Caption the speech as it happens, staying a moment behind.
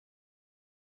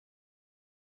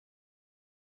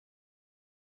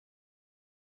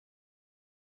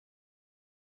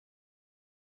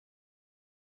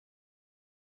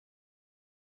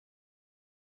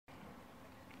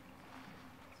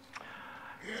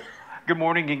Good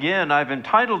morning again. I've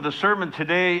entitled the sermon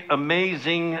today,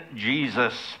 Amazing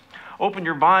Jesus. Open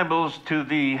your Bibles to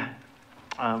the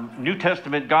New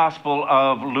Testament Gospel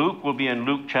of Luke. We'll be in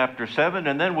Luke chapter 7,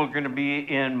 and then we're going to be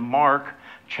in Mark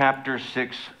chapter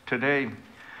 6 today.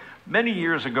 Many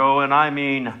years ago, and I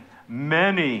mean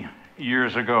many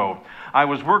years ago, I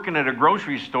was working at a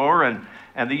grocery store, and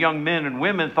the young men and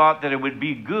women thought that it would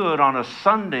be good on a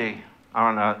Sunday,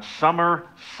 on a summer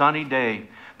sunny day,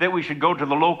 that we should go to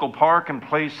the local park and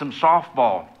play some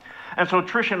softball. And so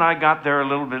Trish and I got there a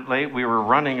little bit late. We were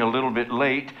running a little bit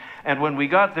late. And when we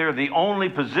got there, the only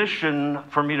position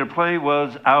for me to play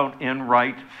was out in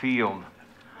right field.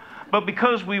 But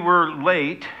because we were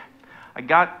late, I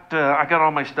got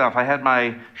all my stuff. I had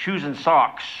my shoes and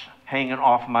socks hanging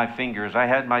off my fingers. I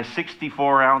had my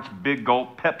 64-ounce Big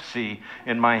Gulp Pepsi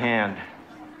in my hand.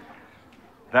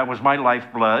 That was my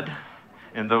lifeblood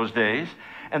in those days.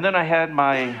 And then I had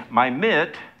my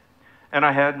mitt, and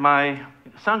I had my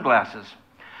sunglasses.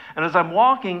 And as I'm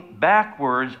walking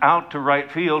backwards out to right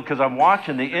field, because I'm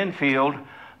watching the infield,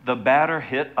 the batter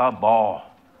hit a ball.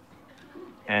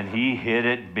 And he hit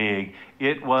it big.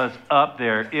 It was up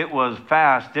there. It was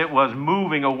fast. It was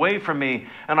moving away from me.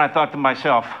 And I thought to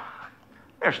myself,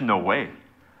 there's no way.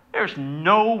 There's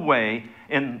no way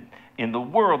in the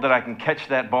world that I can catch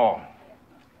that ball.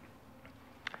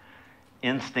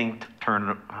 Instinct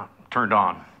turned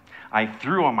on. I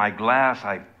threw on my glass.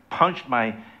 I punched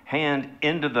my hand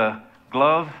into the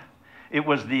glove. It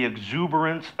was the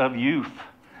exuberance of youth.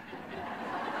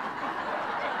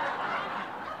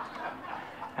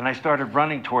 And I started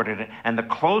running toward it. And the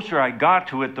closer I got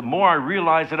to it, the more I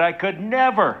realized that I could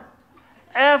never,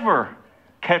 ever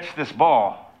catch this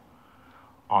ball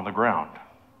on the ground.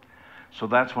 So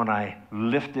that's when I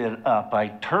lifted it up. I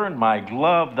turned my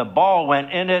glove. The ball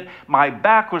went in it. My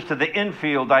back was to the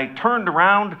infield. I turned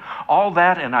around, all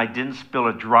that, and I didn't spill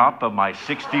a drop of my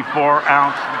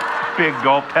 64-ounce Big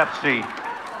Gulp Pepsi.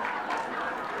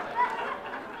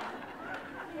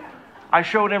 I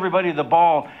showed everybody the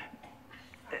ball.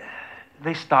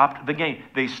 They stopped the game.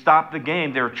 They stopped the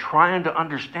game. They were trying to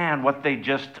understand what they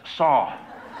just saw.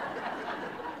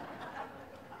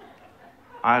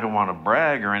 I don't want to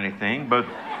brag or anything, but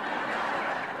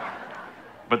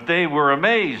they were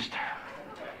amazed.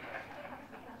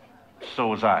 So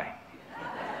was I.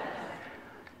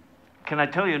 Can I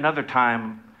tell you another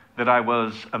time that I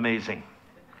was amazing?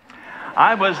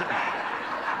 I was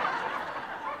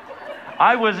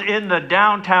in the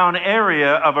downtown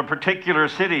area of a particular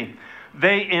city.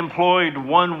 They employed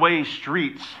one-way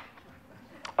streets.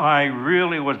 I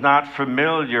really was not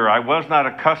familiar. I was not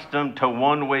accustomed to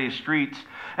one-way streets.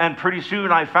 And pretty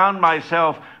soon I found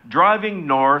myself driving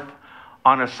north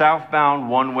on a southbound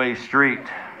one-way street.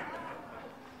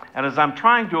 And as I'm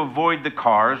trying to avoid the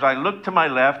cars, I look to my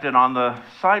left, and on the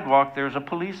sidewalk there's a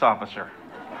police officer.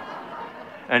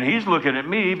 And he's looking at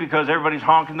me because everybody's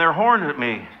honking their horns at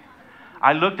me.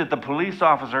 I looked at the police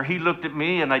officer, he looked at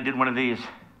me, and I did one of these.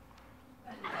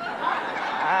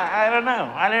 I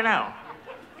don't know.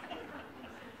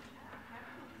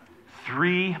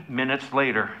 3 minutes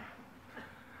later,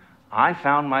 I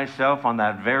found myself on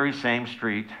that very same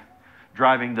street,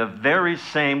 driving the very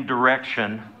same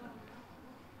direction,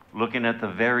 looking at the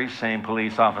very same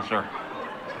police officer.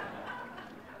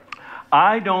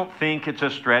 I don't think it's a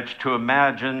stretch to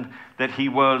imagine that he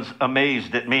was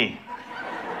amazed at me.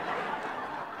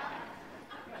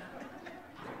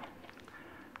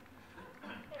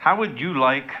 How would you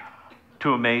like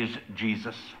to amaze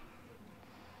Jesus?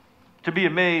 To be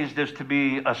amazed is to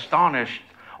be astonished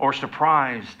or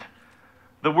surprised.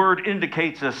 The word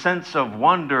indicates a sense of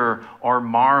wonder or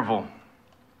marvel.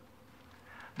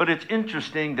 But it's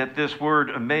interesting that this word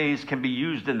amaze can be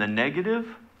used in the negative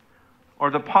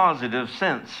or the positive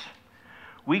sense.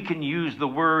 We can use the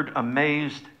word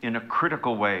amazed in a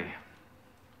critical way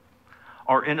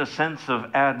or in a sense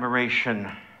of admiration.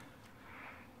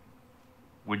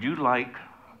 Would you like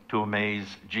to amaze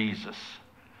Jesus?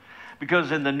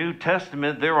 Because in the New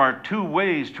Testament, there are two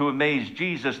ways to amaze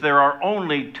Jesus. There are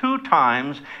only 2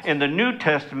 times in the New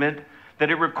Testament that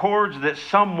it records that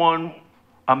someone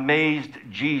amazed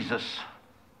Jesus.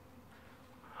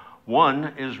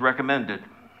 One is recommended.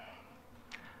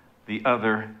 The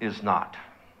other is not.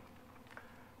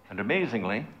 And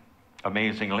amazingly,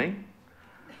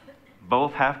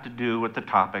 both have to do with the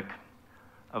topic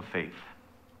of faith.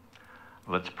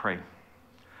 Let's pray.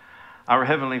 Our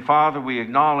Heavenly Father, we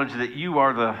acknowledge that you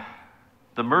are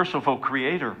the merciful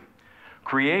creator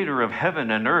of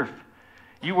heaven and earth.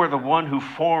 You are the one who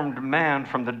formed man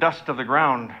from the dust of the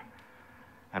ground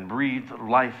and breathed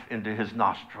life into his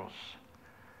nostrils.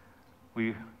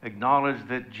 We acknowledge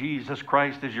that Jesus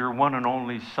Christ is your one and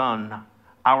only Son,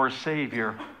 our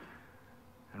Savior.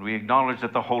 And we acknowledge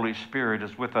that the Holy Spirit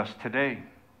is with us today.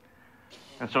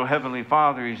 And so, Heavenly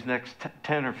Father, these next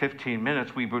 10 or 15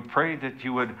 minutes, we would pray that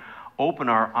you would open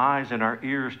our eyes and our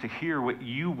ears to hear what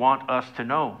you want us to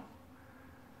know.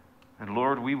 And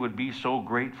Lord, we would be so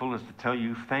grateful as to tell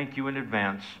you thank you in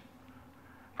advance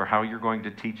for how you're going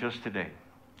to teach us today.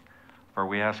 For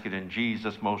we ask it in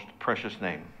Jesus' most precious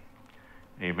name.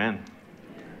 Amen.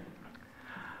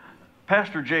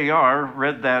 Pastor J.R.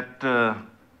 read that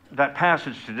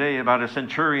passage today about a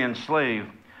centurion slave.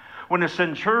 When a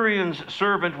centurion's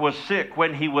servant was sick,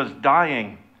 when he was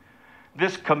dying,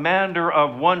 this commander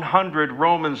of 100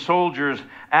 Roman soldiers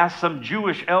asked some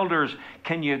Jewish elders,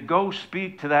 "Can you go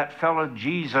speak to that fellow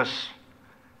Jesus?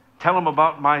 Tell him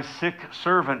about my sick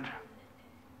servant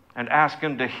and ask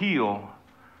him to heal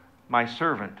my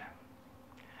servant."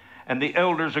 And the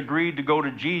elders agreed to go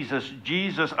to Jesus.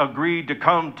 Jesus agreed to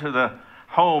come to the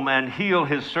home and heal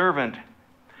his servant.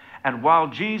 And while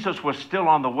Jesus was still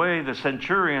on the way, the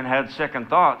centurion had second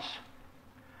thoughts.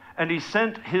 And he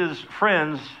sent his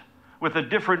friends with a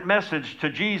different message to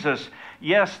Jesus.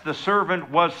 Yes, the servant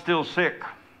was still sick.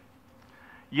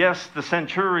 Yes, the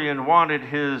centurion wanted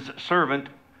his servant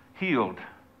healed.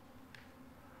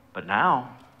 But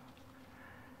now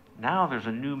there's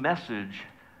a new message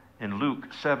in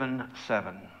Luke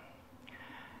 7:7.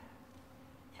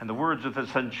 And the words of the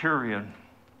centurion,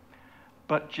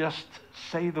 "But just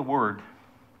say the word,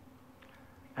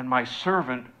 and my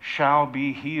servant shall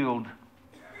be healed."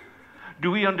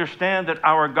 Do we understand that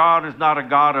our God is not a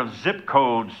God of zip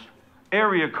codes,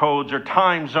 area codes, or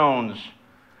time zones?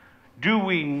 Do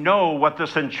we know what the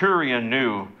centurion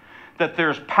knew? That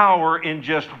there's power in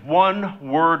just one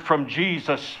word from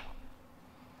Jesus.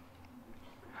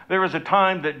 There was a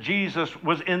time that Jesus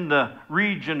was in the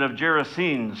region of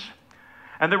Gerasenes,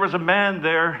 and there was a man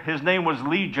there, his name was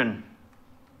Legion.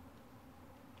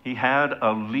 He had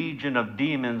a legion of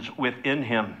demons within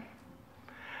him.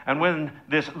 And when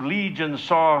this legion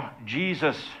saw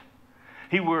Jesus,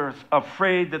 he was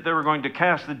afraid that they were going to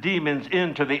cast the demons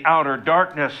into the outer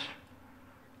darkness.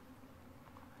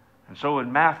 And so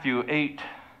in Matthew 8,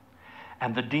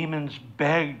 and the demons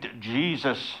begged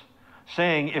Jesus,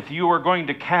 saying, "If you are going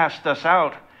to cast us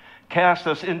out, cast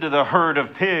us into the herd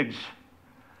of pigs."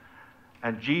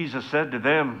 And Jesus said to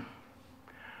them,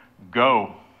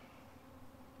 "Go."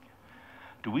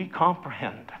 Do we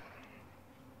comprehend?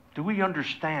 Do we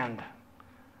understand?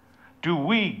 Do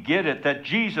we get it that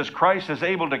Jesus Christ is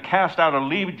able to cast out a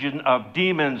legion of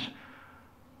demons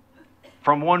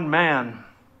from one man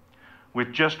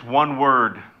with just one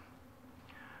word?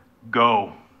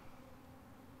 Go.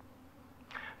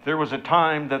 There was a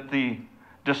time that the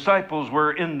disciples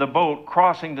were in the boat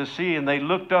crossing the sea, and they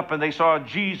looked up and they saw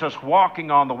Jesus walking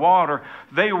on the water.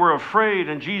 They were afraid,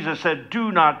 and Jesus said,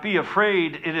 "Do not be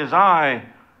afraid, it is I."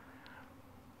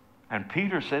 And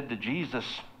Peter said to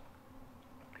Jesus,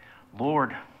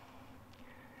 "Lord,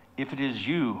 if it is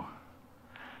you,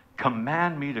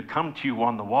 command me to come to you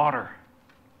on the water."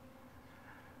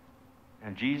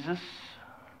 And Jesus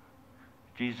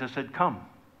said, "Come."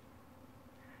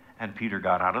 And Peter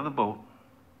got out of the boat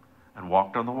and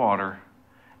walked on the water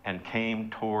and came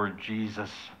toward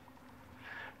Jesus.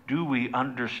 Do we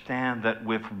understand that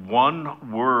with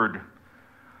one word,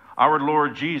 our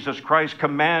Lord Jesus Christ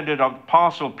commanded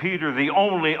Apostle Peter, the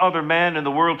only other man in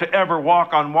the world to ever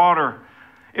walk on water?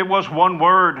 It was one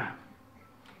word: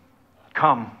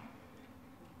 come.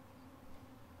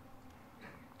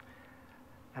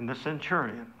 And the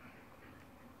centurion,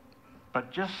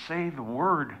 "But just say the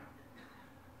word,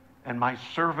 and my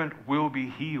servant will be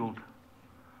healed."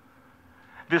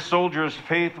 This soldier's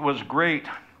faith was great.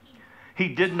 He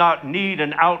did not need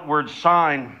an outward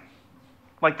sign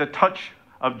like the touch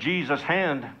of Jesus'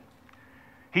 hand.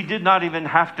 He did not even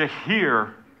have to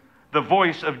hear the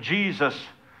voice of Jesus.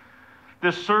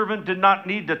 This servant did not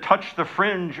need to touch the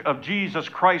fringe of Jesus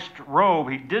Christ's robe.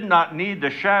 He did not need the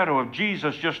shadow of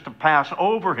Jesus just to pass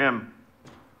over him.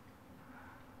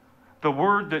 The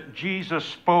word that Jesus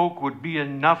spoke would be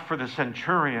enough for the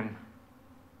centurion.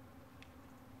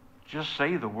 Just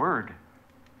say the word,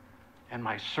 and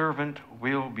my servant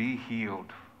will be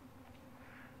healed.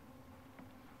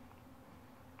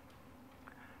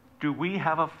 Do we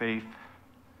have a faith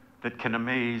that can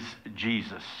amaze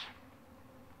Jesus?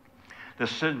 The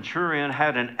centurion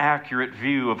had an accurate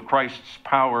view of Christ's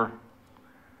power.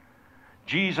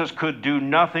 Jesus could do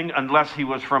nothing unless he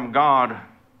was from God.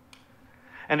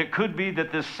 And it could be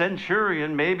that this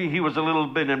centurion, maybe he was a little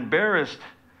bit embarrassed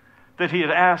that he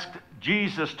had asked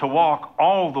Jesus to walk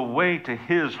all the way to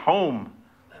his home.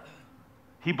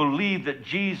 He believed that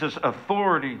Jesus'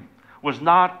 authority was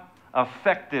not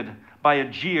affected by a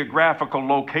geographical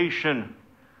location.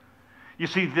 You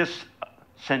see, this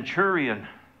centurion,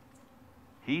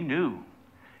 he knew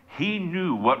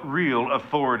what real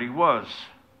authority was.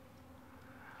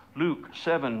 Luke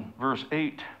 7, verse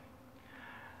 8.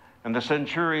 And the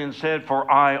centurion said, "For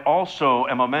I also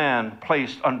am a man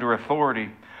placed under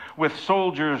authority, with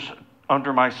soldiers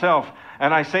under myself.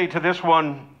 And I say to this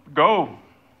one, go,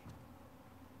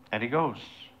 and he goes.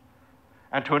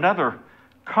 And to another,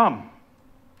 come,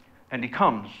 and he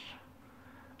comes.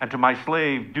 And to my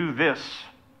slave, do this,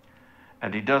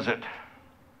 and he does it."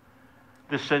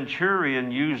 The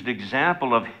centurion used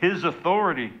example of his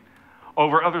authority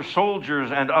over other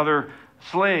soldiers and other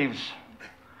slaves.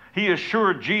 He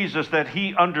assured Jesus that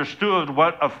he understood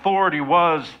what authority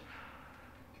was.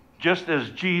 Just as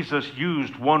Jesus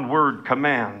used one-word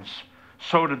commands,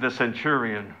 so did the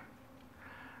centurion.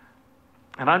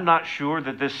 And I'm not sure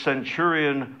that this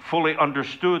centurion fully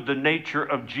understood the nature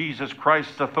of Jesus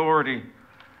Christ's authority,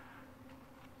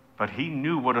 but he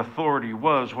knew what authority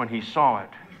was when he saw it.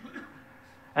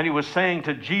 And he was saying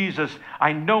to Jesus,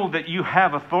 "I know that you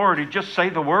have authority. Just say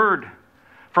the word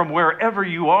from wherever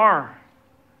you are,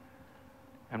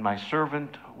 and my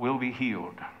servant will be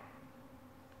healed."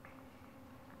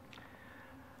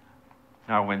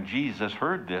 Now, when Jesus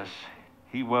heard this,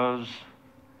 he was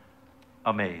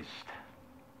amazed.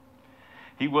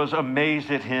 He was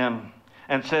amazed at him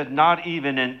and said, "Not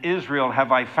even in Israel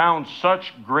have I found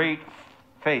such great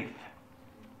faith."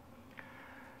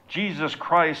 Jesus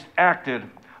Christ acted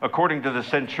according to the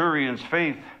centurion's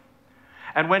faith.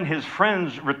 And when his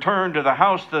friends returned to the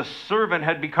house, the servant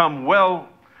had become well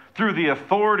through the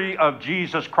authority of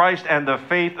Jesus Christ and the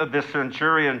faith of this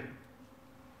centurion.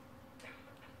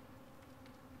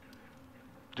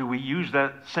 Do we use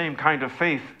that same kind of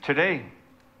faith today?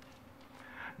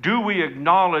 Do we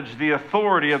acknowledge the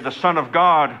authority of the Son of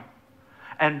God?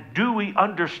 And do we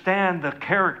understand the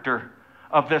character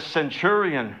of this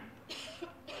centurion?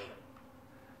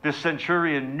 This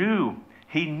centurion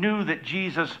knew that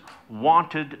Jesus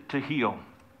wanted to heal.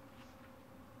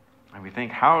 And we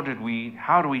think, how do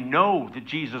we know that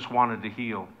Jesus wanted to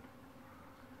heal?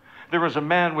 There was a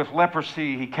man with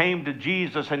leprosy. He came to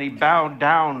Jesus and he bowed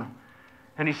down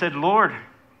and he said, Lord,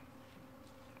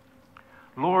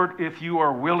 if you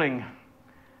are willing,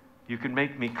 you can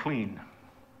make me clean."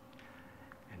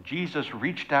 And Jesus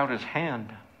reached out his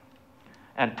hand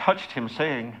and touched him,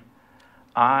 saying,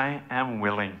 "I am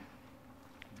willing.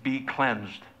 Be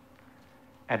cleansed."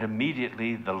 And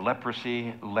immediately the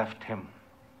leprosy left him.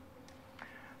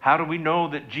 How do we know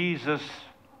that Jesus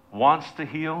wants to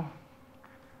heal?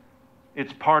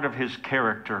 It's part of his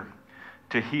character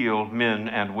to heal men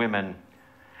and women.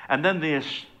 And then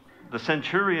the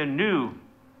centurion knew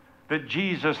that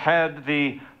Jesus had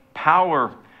the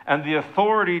power and the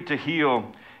authority to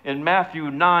heal. In Matthew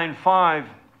 9:5,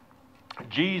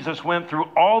 Jesus went through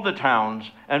all the towns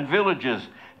and villages,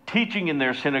 teaching in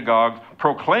their synagogues,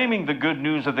 proclaiming the good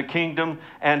news of the kingdom,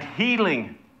 and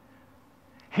healing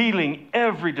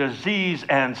every disease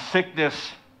and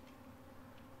sickness.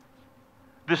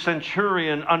 The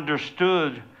centurion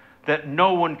understood that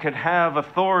no one can have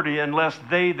authority unless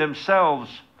they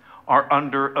themselves are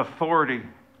under authority.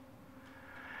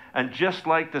 And just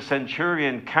like the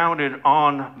centurion counted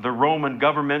on the Roman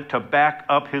government to back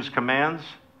up his commands,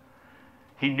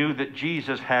 he knew that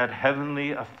Jesus had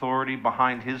heavenly authority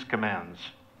behind his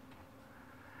commands.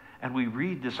 And we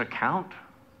read this account,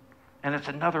 and it's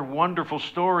another wonderful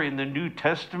story in the New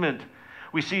Testament.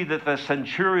 We see that the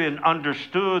centurion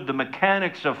understood the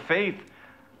mechanics of faith.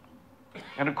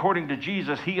 And according to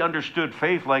Jesus, he understood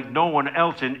faith like no one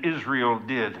else in Israel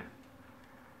did.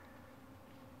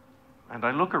 And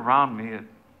I look around me at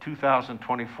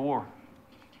 2024,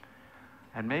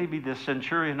 and maybe this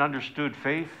centurion understood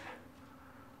faith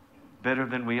better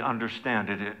than we understand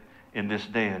it in this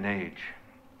day and age.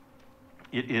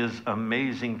 It is an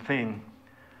amazing thing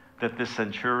that this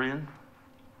centurion,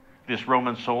 this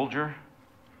Roman soldier,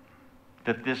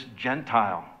 that this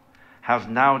Gentile has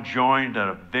now joined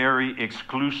a very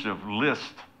exclusive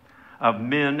list of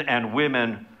men and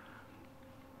women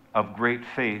of great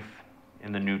faith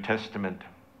in the New Testament.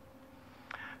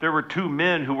 There were two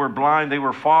men who were blind. They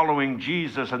were following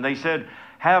Jesus, and they said,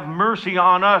 "Have mercy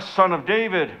on us, Son of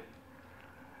David."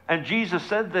 And Jesus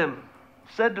said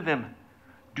to them,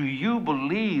 "Do you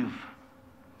believe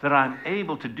that I'm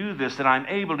able to do this, that I'm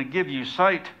able to give you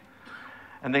sight?"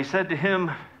 And they said to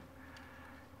him,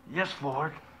 "Yes,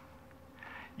 Lord.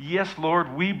 Yes,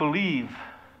 Lord, we believe."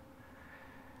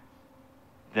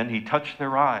 Then he touched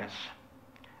their eyes,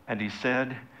 and he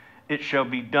said, it shall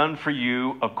be done for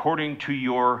you according to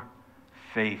your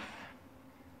faith.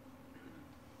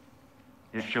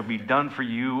 It shall be done for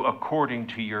you according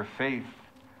to your faith.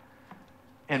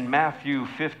 In Matthew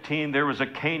 15, there was a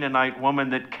Canaanite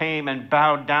woman that came and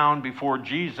bowed down before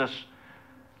Jesus.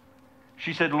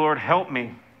 She said, Lord, help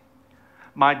me.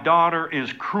 My daughter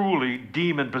is cruelly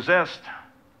demon-possessed.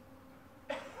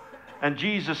 And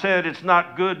Jesus said, it's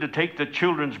not good to take the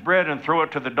children's bread and throw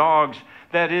it to the dogs.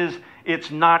 That is, it's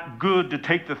not good to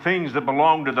take the things that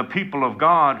belong to the people of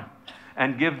God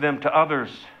and give them to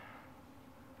others.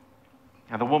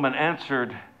 And the woman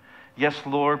answered, yes,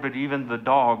 Lord, but even the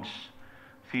dogs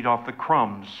feed off the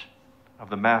crumbs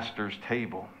of the master's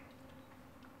table.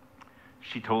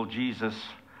 She told Jesus,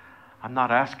 I'm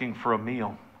not asking for a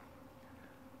meal.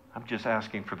 I'm just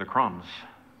asking for the crumbs.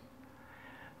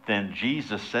 Then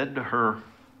Jesus said to her,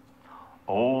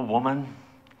 O woman,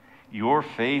 your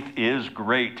faith is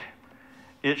great.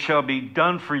 It shall be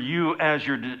done for you as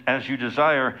you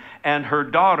desire. And her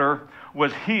daughter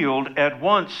was healed at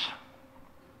once.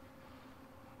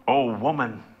 O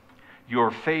woman,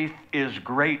 your faith is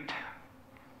great.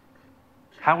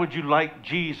 How would you like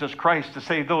Jesus Christ to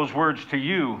say those words to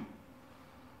you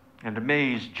and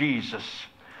amaze Jesus?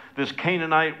 This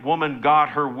Canaanite woman got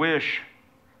her wish,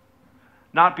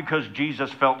 not because Jesus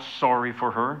felt sorry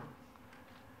for her.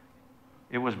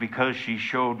 It was because she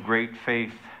showed great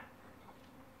faith.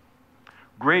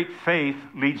 Great faith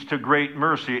leads to great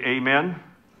mercy. Amen?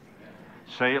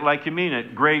 Say it like you mean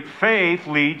it. Great faith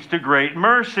leads to great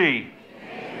mercy.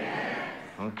 Amen.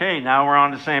 Okay, now we're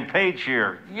on the same page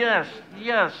here. Yes,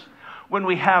 yes. When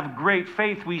we have great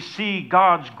faith, we see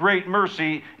God's great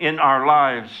mercy in our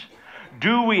lives.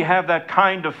 Do we have that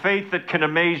kind of faith that can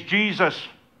amaze Jesus?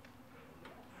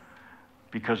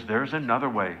 Because there's another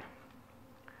way.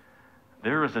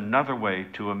 There is another way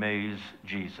to amaze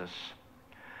Jesus.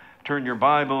 Turn your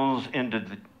Bibles into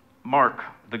Mark,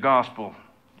 the Gospel,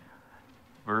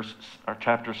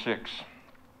 chapter 6.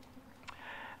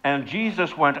 And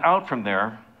Jesus went out from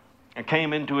there and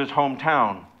came into his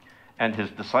hometown, and his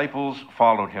disciples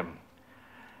followed him.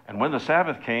 And when the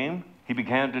Sabbath came, he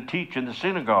began to teach in the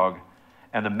synagogue,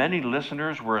 and the many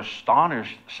listeners were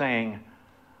astonished, saying,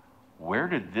 where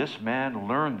did this man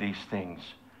learn these things?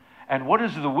 And what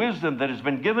is the wisdom that has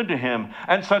been given to him?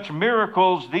 And such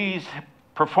miracles these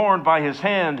performed by his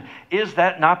hand, is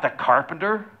that not the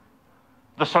carpenter,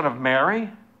 the son of Mary,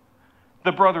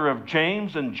 the brother of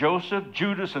James and Joseph,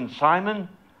 Judas and Simon?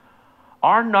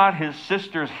 Are not his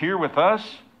sisters here with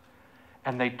us?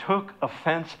 And they took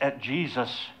offense at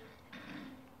Jesus.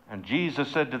 And Jesus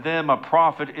said to them, a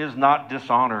prophet is not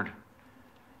dishonored,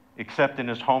 except in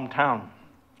his hometown,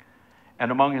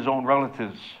 and among his own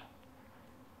relatives,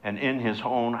 and in his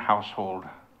own household.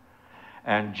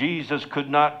 And Jesus could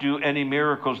not do any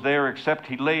miracles there, except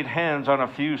he laid hands on a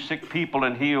few sick people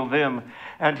and healed them.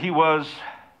 And he was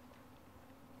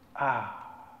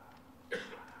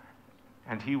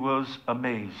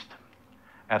amazed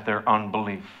at their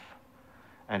unbelief.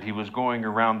 And he was going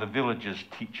around the villages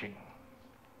teaching.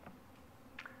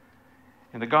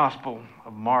 In the Gospel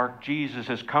of Mark, Jesus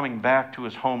is coming back to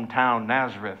his hometown,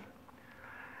 Nazareth.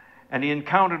 And he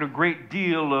encountered a great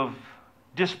deal of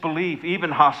disbelief, even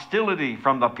hostility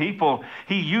from the people.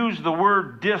 He used the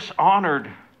word dishonored.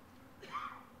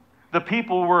 The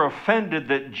people were offended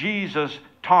that Jesus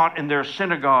taught in their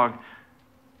synagogue.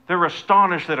 They were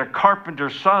astonished that a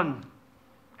carpenter's son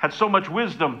had so much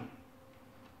wisdom,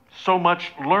 so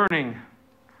much learning.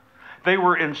 They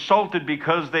were insulted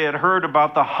because they had heard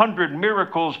about the 100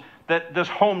 miracles that this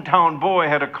hometown boy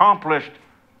had accomplished.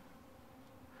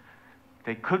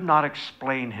 They could not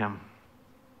explain him,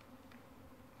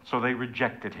 so they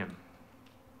rejected him.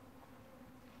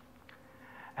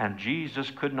 And Jesus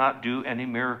could not do any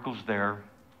miracles there,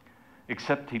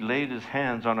 except he laid his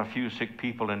hands on a few sick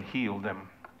people and healed them.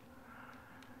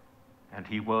 And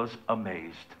he was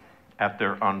amazed at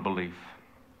their unbelief.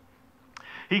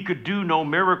 He could do no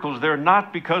miracles there,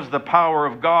 not because the power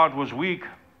of God was weak.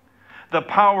 The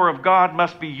power of God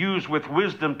must be used with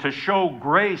wisdom to show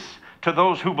grace to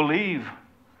those who believe.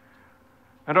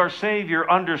 And our Savior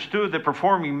understood that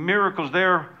performing miracles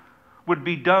there would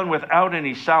be done without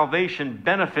any salvation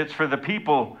benefits for the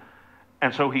people.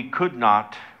 And so he could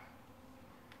not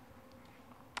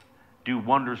do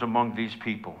wonders among these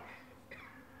people.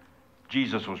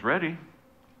 Jesus was ready.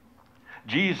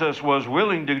 Jesus was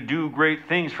willing to do great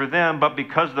things for them, but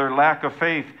because of their lack of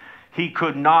faith, he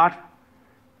could not.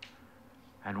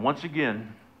 And once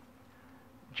again,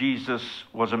 Jesus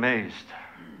was amazed.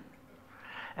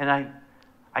 And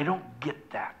I don't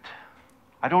get that.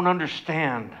 I don't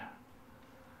understand.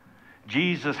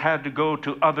 Jesus had to go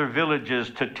to other villages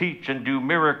to teach and do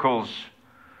miracles,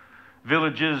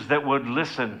 villages that would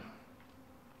listen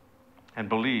and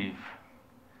believe.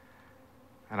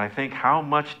 And I think, how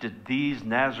much did these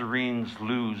Nazarenes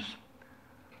lose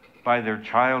by their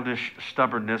childish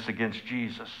stubbornness against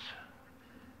Jesus?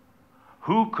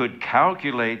 Who could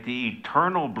calculate the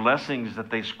eternal blessings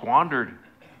that they squandered?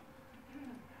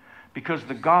 Because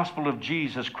the gospel of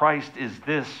Jesus Christ is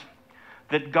this,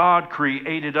 that God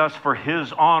created us for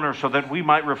His honor so that we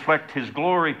might reflect His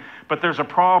glory. But there's a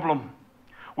problem.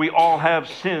 We all have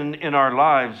sin in our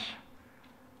lives,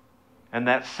 and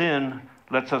that sin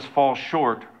lets us fall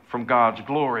short from God's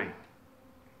glory.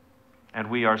 And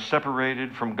we are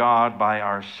separated from God by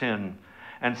our sin.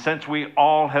 And since we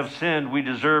all have sinned, we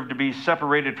deserve to be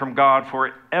separated from God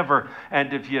forever.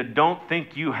 And if you don't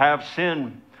think you have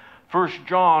sin, 1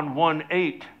 John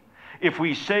 1:8, if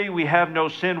we say we have no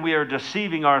sin, we are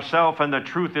deceiving ourselves and the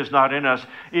truth is not in us.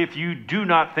 If you do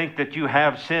not think that you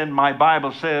have sin, my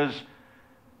Bible says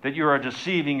that you are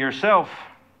deceiving yourself.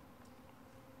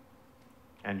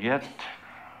 And yet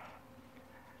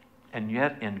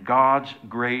in God's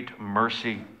great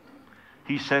mercy,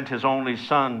 He sent His only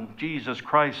Son, Jesus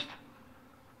Christ,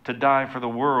 to die for the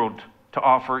world, to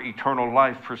offer eternal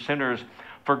life for sinners.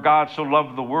 For God so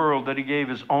loved the world that He gave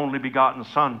His only begotten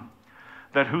Son,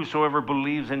 that whosoever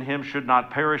believes in Him should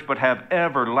not perish but have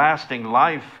everlasting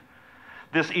life.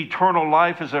 This eternal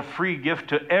life is a free gift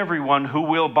to everyone who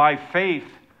will, by faith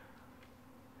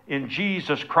in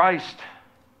Jesus Christ,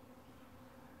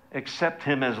 accept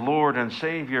Him as Lord and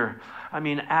Savior. I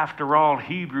mean, after all,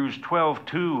 Hebrews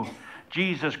 12:2,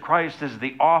 Jesus Christ is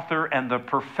the author and the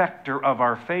perfecter of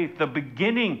our faith. The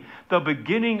beginning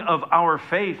of our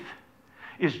faith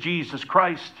is Jesus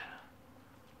Christ.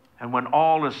 And when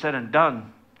all is said and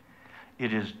done,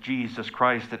 it is Jesus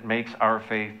Christ that makes our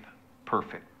faith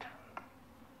perfect.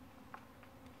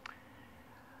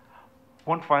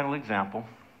 One final example.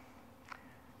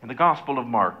 In the Gospel of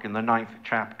Mark, in the 9th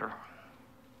chapter,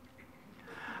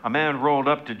 a man rolled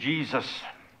up to Jesus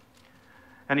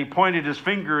and he pointed his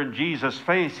finger in Jesus'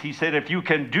 face. He said, "If you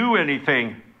can do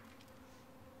anything,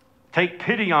 take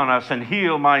pity on us and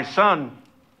heal my son."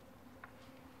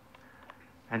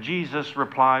 And Jesus'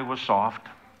 reply was soft,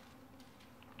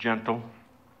 gentle.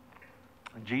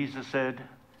 And Jesus said,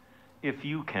 "If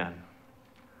you can,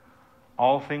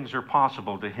 all things are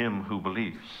possible to him who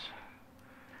believes."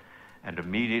 And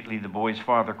immediately the boy's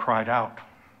father cried out.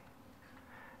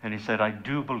 And he said, "I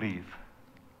do believe,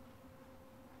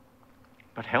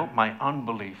 but help my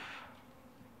unbelief."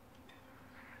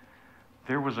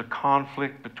 There was a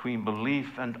conflict between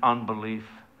belief and unbelief.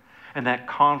 And that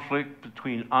conflict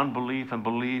between unbelief and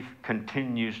belief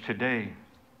continues today.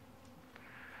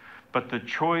 But the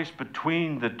choice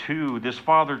between the two, this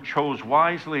father chose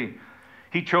wisely.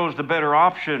 He chose the better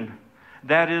option.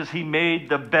 That is, he made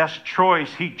the best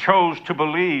choice. He chose to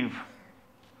believe.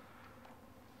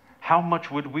 How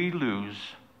much would we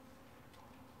lose?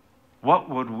 What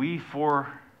would we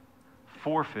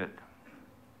forfeit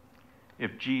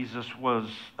if Jesus was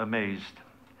amazed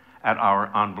at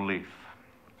our unbelief?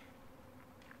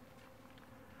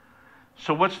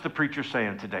 So what's the preacher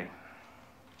saying today?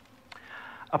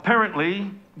 Apparently,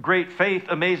 great faith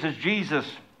amazes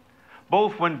Jesus,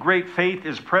 both when great faith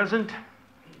is present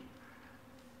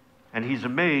and He's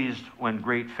amazed when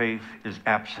great faith is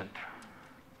absent.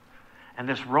 And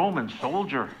this Roman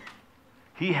soldier,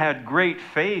 he had great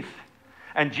faith,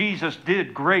 and Jesus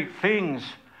did great things.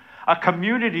 A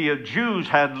community of Jews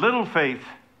had little faith,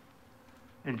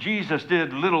 and Jesus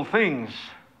did little things.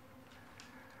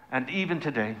 And even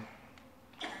today,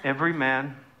 every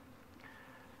man,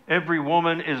 every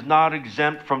woman is not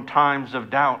exempt from times of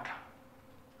doubt.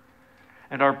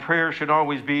 And our prayer should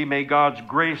always be, may God's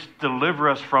grace deliver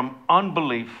us from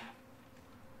unbelief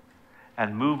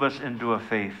and move us into a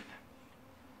faith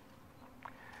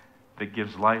that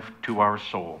gives life to our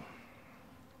soul.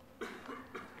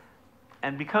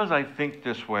 And because I think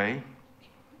this way,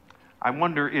 I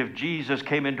wonder, if Jesus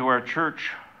came into our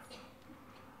church,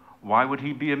 why would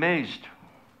He be amazed?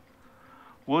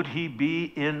 Would He be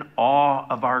in awe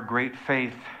of our great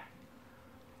faith?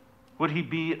 Would He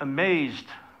be amazed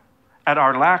at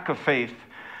our lack of faith?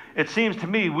 It seems to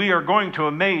me we are going to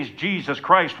amaze Jesus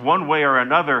Christ one way or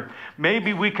another.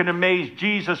 Maybe we can amaze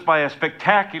Jesus by a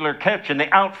spectacular catch in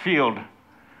the outfield.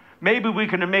 Maybe we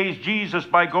can amaze Jesus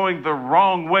by going the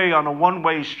wrong way on a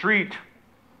one-way street.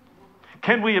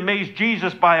 Can we amaze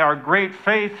Jesus by our great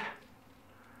faith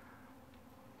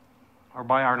or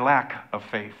by our lack of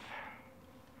faith?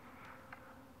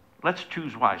 Let's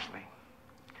choose wisely.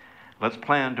 Let's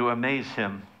plan to amaze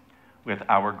Him with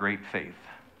our great faith.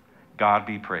 God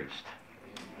be praised.